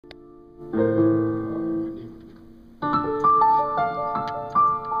Are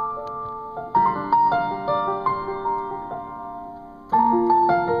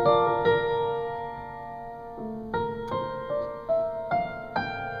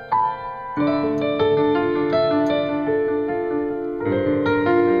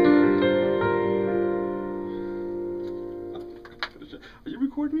you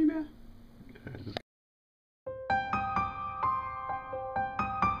recording me, man?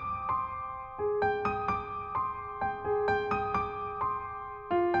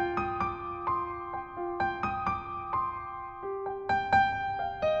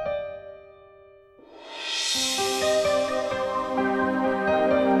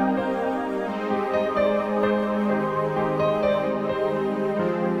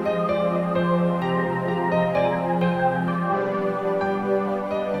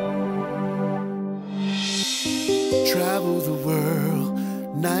 Travel the world,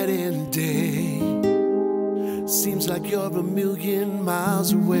 night and day. Seems like you're a million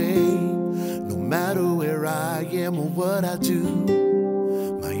miles away. No matter where I am or what I do,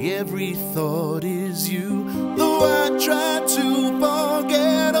 my every thought is you. Though I try to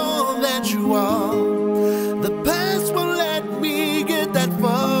forget all that you are, the past won't let me get that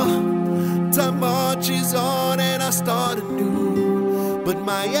far. Time marches on and I start anew, but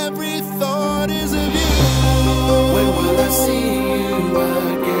my every thought is of you. When will I see you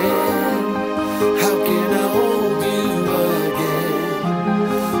again? How can I hold you again?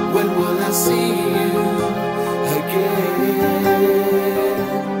 When will I see you again?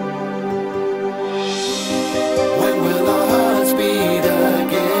 When will our hearts beat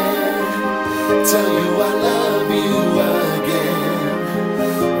again? Tell you I love you again.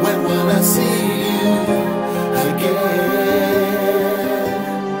 When will I see you again?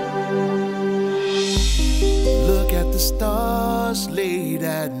 At the stars late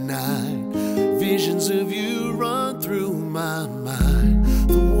at night, visions of you run through my mind.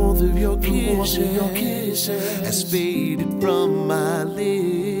 The warmth of your kisses has faded from my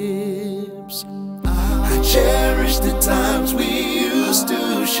lips. I cherish the times we used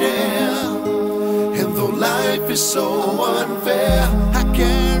to share, and though life is so unfair, I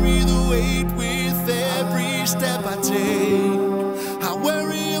carry the weight with every step I take. I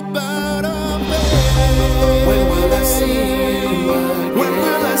worry about our fate. When will I see you again? When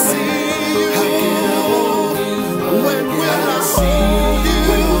will I see you? How can I hold you? When will I see you?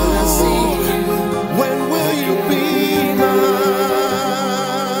 When will I see you? When will you be mine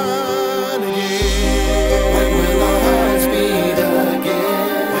again? When will our hearts beat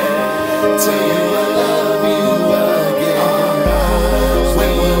again? Tell you